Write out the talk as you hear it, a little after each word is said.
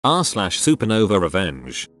r/supernova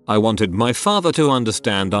revenge. I wanted my father to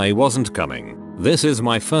understand I wasn't coming. This is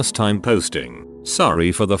my first time posting.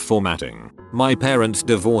 Sorry for the formatting. My parents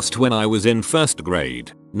divorced when I was in first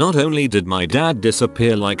grade. Not only did my dad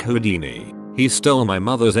disappear like Houdini, he stole my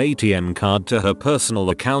mother's ATM card to her personal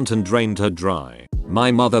account and drained her dry.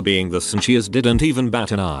 My mother, being the son she is, didn't even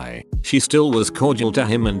bat an eye. She still was cordial to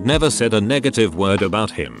him and never said a negative word about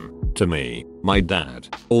him. To me, my dad,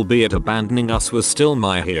 albeit abandoning us, was still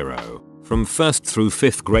my hero. From 1st through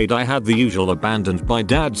 5th grade I had the usual abandoned by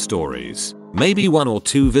dad stories. Maybe 1 or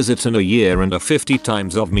 2 visits in a year and a 50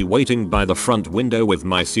 times of me waiting by the front window with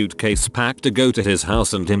my suitcase packed to go to his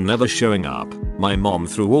house and him never showing up. My mom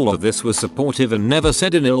through all of this was supportive and never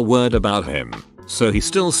said an ill word about him. So he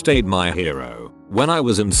still stayed my hero. When I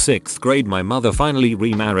was in 6th grade my mother finally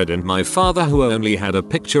remarried and my father, who only had a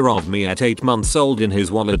picture of me at 8 months old in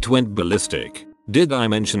his wallet, went ballistic. Did I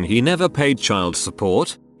mention he never paid child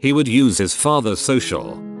support? He would use his father's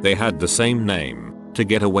social, they had the same name, to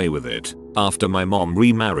get away with it. After my mom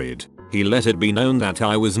remarried, he let it be known that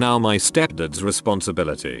I was now my stepdad's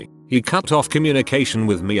responsibility. He cut off communication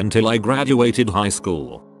with me until I graduated high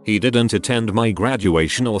school. He didn't attend my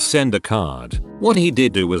graduation or send a card. What he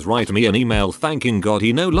did do was write me an email thanking God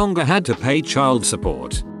he no longer had to pay child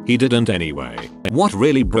support. He didn't anyway. What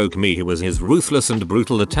really broke me was his ruthless and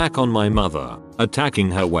brutal attack on my mother, attacking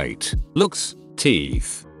her weight, looks,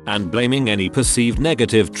 teeth, and blaming any perceived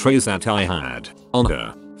negative traits that I had on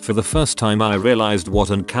her. For the first time I realized what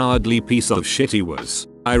a cowardly piece of shit he was.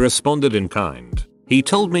 I responded in kind. He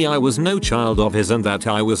told me I was no child of his and that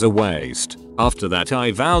I was a waste. After that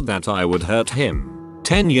I vowed that I would hurt him.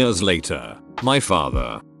 10 years later, my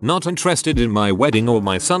father, not interested in my wedding or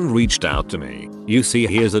my son, reached out to me. You see,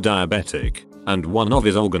 he is a diabetic, and one of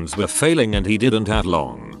his organs were failing and he didn't have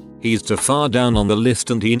long. He's too far down on the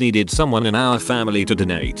list and he needed someone in our family to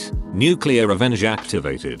donate. Nuclear revenge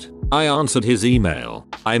activated. I answered his email.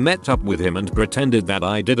 I met up with him and pretended that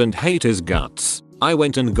I didn't hate his guts. I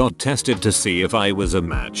went and got tested to see if I was a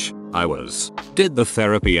match. I was. Did the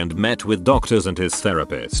therapy and met with doctors and his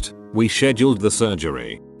therapist. We scheduled the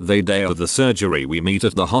surgery. The day of the surgery we meet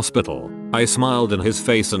at the hospital. I smiled in his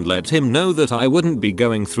face and let him know that I wouldn't be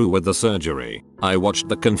going through with the surgery. I watched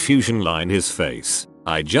the confusion line his face.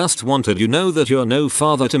 I just wanted you know that you're no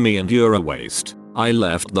father to me and you're a waste. I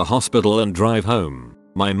left the hospital and drive home.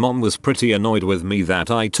 My mom was pretty annoyed with me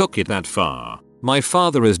that I took it that far. My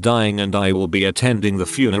father is dying and I will be attending the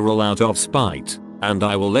funeral out of spite. And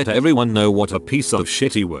I will let everyone know what a piece of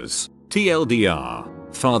shit he was. TLDR.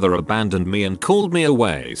 Father abandoned me and called me a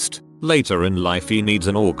waste. Later in life he needs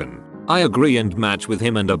an organ. I agree and match with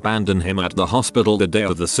him and abandon him at the hospital the day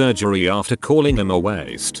of the surgery after calling him a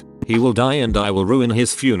waste. He will die and I will ruin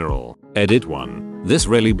his funeral. Edit 1. This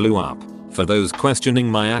really blew up. For those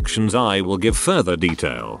questioning my actions I will give further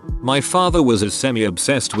detail. My father was as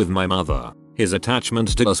semi-obsessed with my mother. His attachment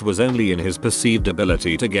to us was only in his perceived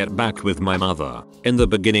ability to get back with my mother. In the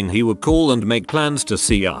beginning he would call and make plans to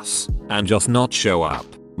see us, and just not show up.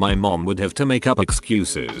 My mom would have to make up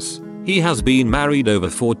excuses. He has been married over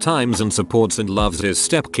 4 times and supports and loves his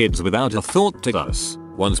stepkids without a thought to us.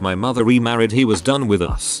 Once my mother remarried he was done with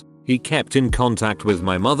us. He kept in contact with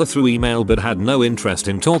my mother through email but had no interest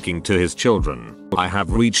in talking to his children. I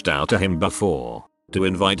have reached out to him before to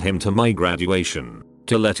invite him to my graduation,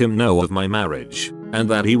 to let him know of my marriage, and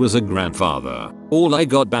that he was a grandfather. All I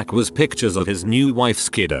got back was pictures of his new wife's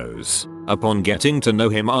kiddos. Upon getting to know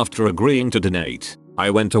him after agreeing to donate, I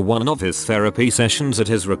went to one of his therapy sessions at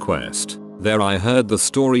his request. There I heard the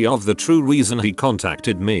story of the true reason he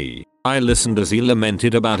contacted me. I listened as he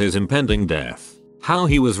lamented about his impending death. How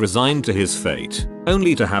he was resigned to his fate,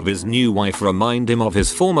 only to have his new wife remind him of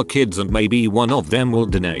his former kids and maybe one of them will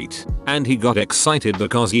donate. And he got excited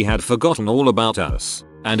because he had forgotten all about us.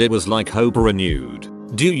 And it was like hope renewed.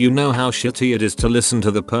 Do you know how shitty it is to listen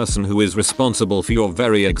to the person who is responsible for your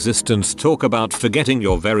very existence talk about forgetting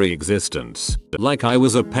your very existence? Like I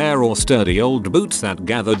was a pair of sturdy old boots that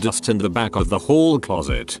gathered dust in the back of the hall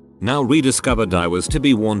closet. Now rediscovered I was to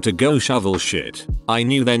be worn to go shovel shit. I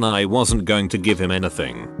knew then I wasn't going to give him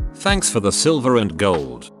anything. Thanks for the silver and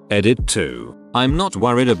gold. Edit 2. I'm not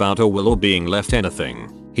worried about a will or being left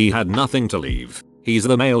anything. He had nothing to leave. He's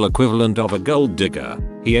the male equivalent of a gold digger.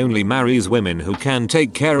 He only marries women who can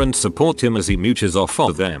take care and support him as he mooches off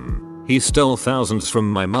of them. He stole thousands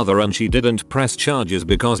from my mother and she didn't press charges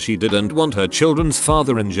because she didn't want her children's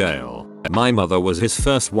father in jail. My mother was his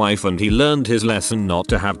first wife and he learned his lesson not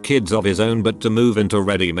to have kids of his own but to move into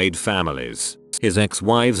ready-made families. His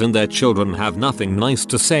ex-wives and their children have nothing nice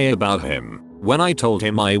to say about him. When I told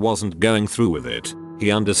him I wasn't going through with it,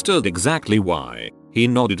 he understood exactly why. He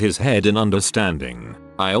nodded his head in understanding.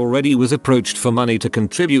 I already was approached for money to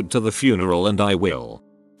contribute to the funeral and I will.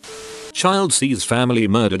 Child sees family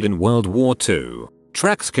murdered in World War II.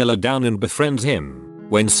 Tracks killer down and befriends him.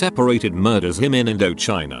 When separated murders him in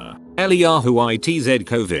Indochina. Eliyahu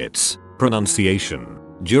Itzkovitz. Pronunciation.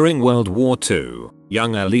 During World War II,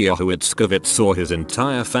 young Eliyahu Itzkovitz saw his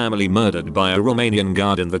entire family murdered by a Romanian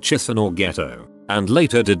guard in the Chisinau ghetto, and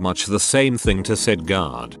later did much the same thing to said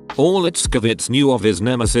guard. All Itzkovitz knew of his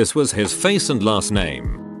nemesis was his face and last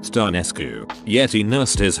name, Stănescu, yet he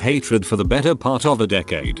nursed his hatred for the better part of a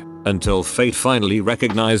decade, until fate finally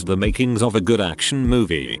recognized the makings of a good action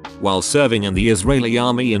movie. While serving in the Israeli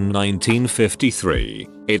army in 1953,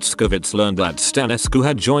 Itzkovitz learned that Stănescu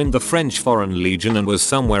had joined the French Foreign Legion and was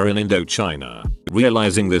somewhere in Indochina.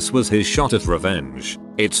 Realizing this was his shot at revenge,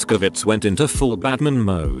 Itzkovitz went into full Batman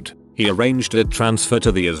mode. He arranged a transfer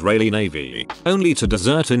to the Israeli Navy, only to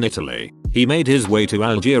desert in Italy. He made his way to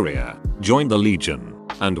Algeria, joined the Legion,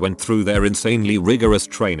 and went through their insanely rigorous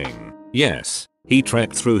training. Yes, he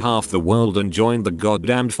trekked through half the world and joined the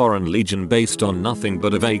goddamned Foreign Legion based on nothing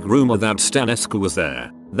but a vague rumor that Stănescu was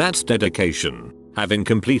there. That's dedication. Having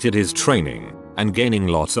completed his training, and gaining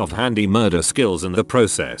lots of handy murder skills in the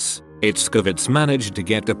process, Itzkovitz managed to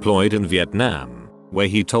get deployed in Vietnam, where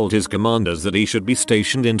he told his commanders that he should be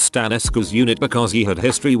stationed in Stănescu's unit because he had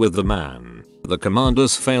history with the man. The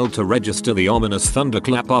commanders failed to register the ominous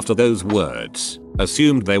thunderclap after those words,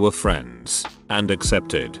 assumed they were friends, and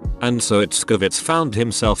accepted. And so Itzkovitz found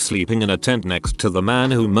himself sleeping in a tent next to the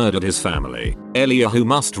man who murdered his family. Eliyahu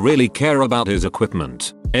must really care about his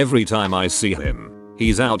equipment. Every time I see him,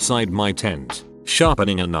 he's outside my tent,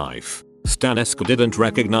 sharpening a knife. Stănescu didn't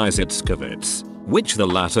recognize Itzkovitz, which the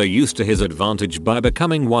latter used to his advantage by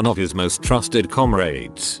becoming one of his most trusted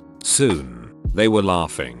comrades. Soon, they were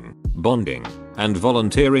laughing, bonding, and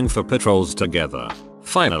volunteering for patrols together.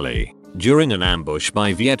 Finally, during an ambush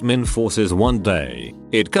by Viet Minh forces one day,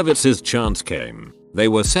 Itkovitz's chance came. They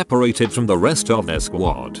were separated from the rest of their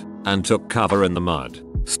squad, and took cover in the mud.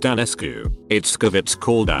 Stănescu, Itzkovitz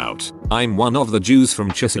called out, "I'm one of the Jews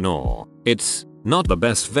from Chisinau." It's not the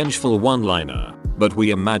best vengeful one-liner, but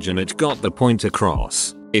we imagine it got the point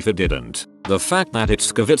across. If it didn't, the fact that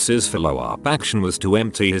Itzkovitz's follow-up action was to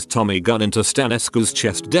empty his Tommy gun into Stănescu's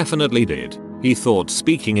chest definitely did. He thought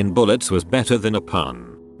speaking in bullets was better than a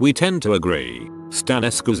pun. We tend to agree.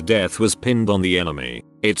 Stănescu's death was pinned on the enemy.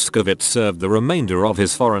 Itzkovitz served the remainder of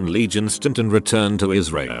his Foreign Legion stint and returned to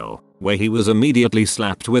Israel, where he was immediately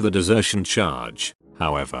slapped with a desertion charge.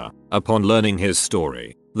 However, upon learning his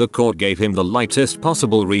story, the court gave him the lightest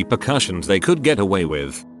possible repercussions they could get away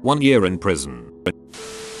with: 1 year in prison.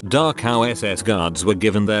 Dachau SS guards were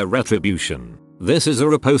given their retribution. This is a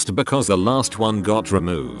repost because the last one got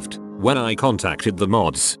removed. When I contacted the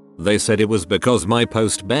mods, they said it was because my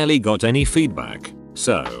post barely got any feedback.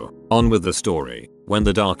 So, on with the story. When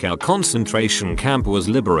the Dachau concentration camp was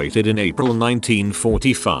liberated in April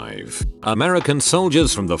 1945, American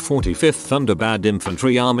soldiers from the 45th Thunderbird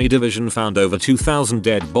Infantry Army Division found over 2,000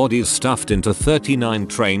 dead bodies stuffed into 39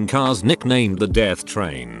 train cars nicknamed the Death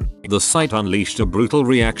Train. The sight unleashed a brutal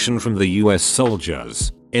reaction from the US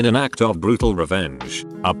soldiers. In an act of brutal revenge,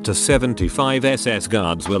 up to 75 SS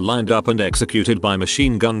guards were lined up and executed by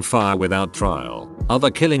machine gun fire without trial. Other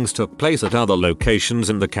killings took place at other locations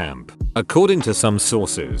in the camp. According to some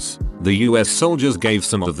sources, the US soldiers gave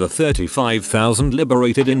some of the 35,000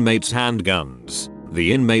 liberated inmates handguns.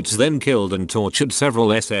 The inmates then killed and tortured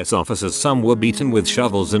several SS officers. Some were beaten with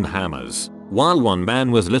shovels and hammers, while one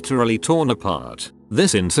man was literally torn apart.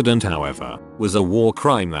 This incident, however, was a war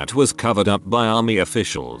crime that was covered up by army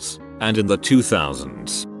officials, and in the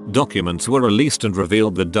 2000s, documents were released and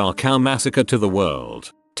revealed the Dachau massacre to the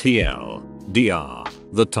world. TLDR,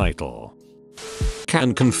 the title.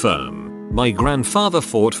 Can confirm. My grandfather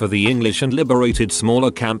fought for the English and liberated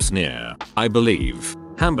smaller camps near, I believe,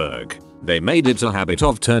 Hamburg. They made it a habit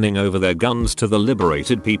of turning over their guns to the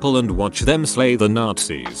liberated people and watch them slay the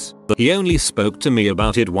Nazis. He only spoke to me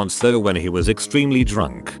about it once though, when he was extremely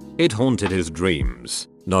drunk. It haunted his dreams.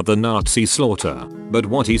 Not the Nazi slaughter, but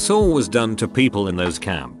what he saw was done to people in those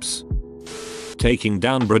camps. Taking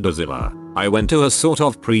down Bridezilla. I went to a sort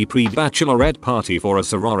of pre-bachelorette party for a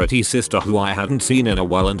sorority sister who I hadn't seen in a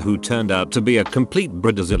while and who turned out to be a complete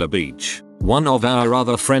Bridezilla beach. One of our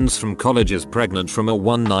other friends from college is pregnant from a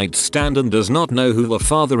one-night stand and does not know who the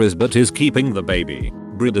father is but is keeping the baby.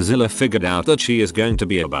 Bridezilla figured out that she is going to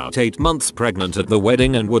be about 8 months pregnant at the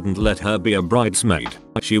wedding and wouldn't let her be a bridesmaid.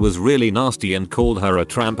 She was really nasty and called her a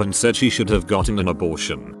tramp and said she should have gotten an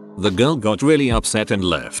abortion. The girl got really upset and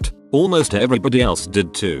left. Almost everybody else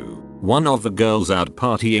did too. One of the girls out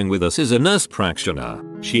partying with us is a nurse practitioner.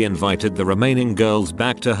 She invited the remaining girls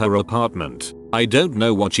back to her apartment. I don't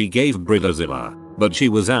know what she gave Bridezilla, but she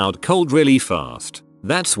was out cold really fast.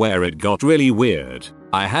 That's where it got really weird.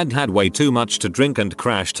 I had had way too much to drink and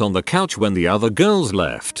crashed on the couch when the other girls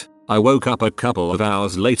left. I woke up a couple of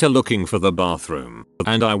hours later looking for the bathroom,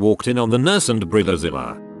 and I walked in on the nurse and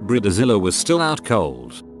Bridezilla. Bridezilla was still out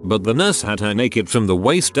cold, but the nurse had her naked from the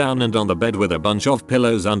waist down and on the bed with a bunch of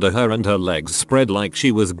pillows under her and her legs spread like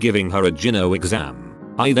she was giving her a gyno exam.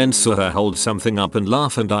 I then saw her hold something up and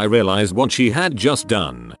laugh, and I realized what she had just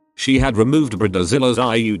done. She had removed Bridezilla's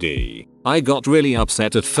IUD. I got really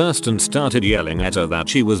upset at first and started yelling at her that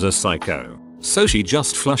she was a psycho. So she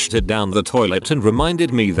just flushed it down the toilet and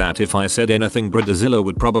reminded me that if I said anything, Bridezilla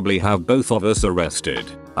would probably have both of us arrested.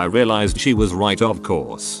 I realized she was right, of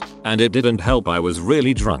course. And it didn't help, I was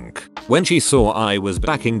really drunk. When she saw I was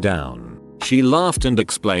backing down, she laughed and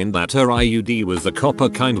explained that her IUD was the copper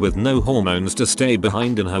kind with no hormones to stay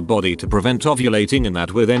behind in her body to prevent ovulating, and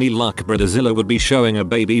that with any luck Bridezilla would be showing a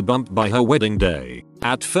baby bump by her wedding day.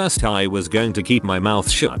 At first I was going to keep my mouth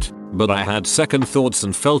shut, but I had second thoughts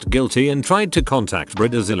and felt guilty and tried to contact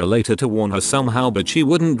Bridezilla later to warn her somehow, but she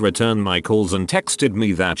wouldn't return my calls and texted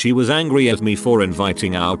me that she was angry at me for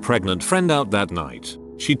inviting our pregnant friend out that night.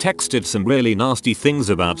 She texted some really nasty things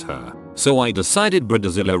about her. So I decided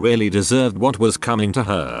Bridezilla really deserved what was coming to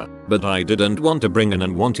her, but I didn't want to bring an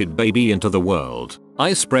unwanted baby into the world.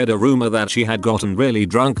 I spread a rumor that she had gotten really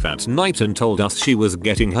drunk that night and told us she was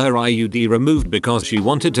getting her IUD removed because she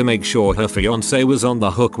wanted to make sure her fiance was on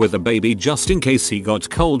the hook with the baby just in case he got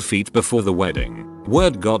cold feet before the wedding.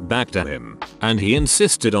 Word got back to him, and he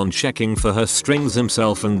insisted on checking for her strings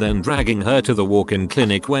himself and then dragging her to the walk-in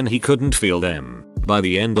clinic when he couldn't feel them. By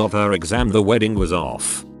the end of her exam the wedding was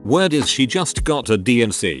off. Word is she just got a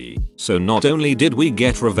D&C, so not only did we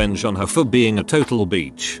get revenge on her for being a total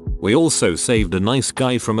beach, we also saved a nice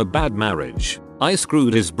guy from a bad marriage. I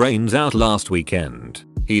screwed his brains out last weekend.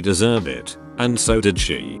 He deserved it, and so did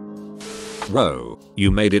she. Whoa, you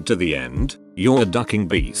made it to the end? You're a ducking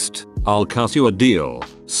beast. I'll cut you a deal.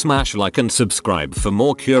 Smash like and subscribe for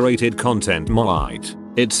more curated content.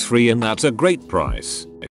 It's free and that's a great price.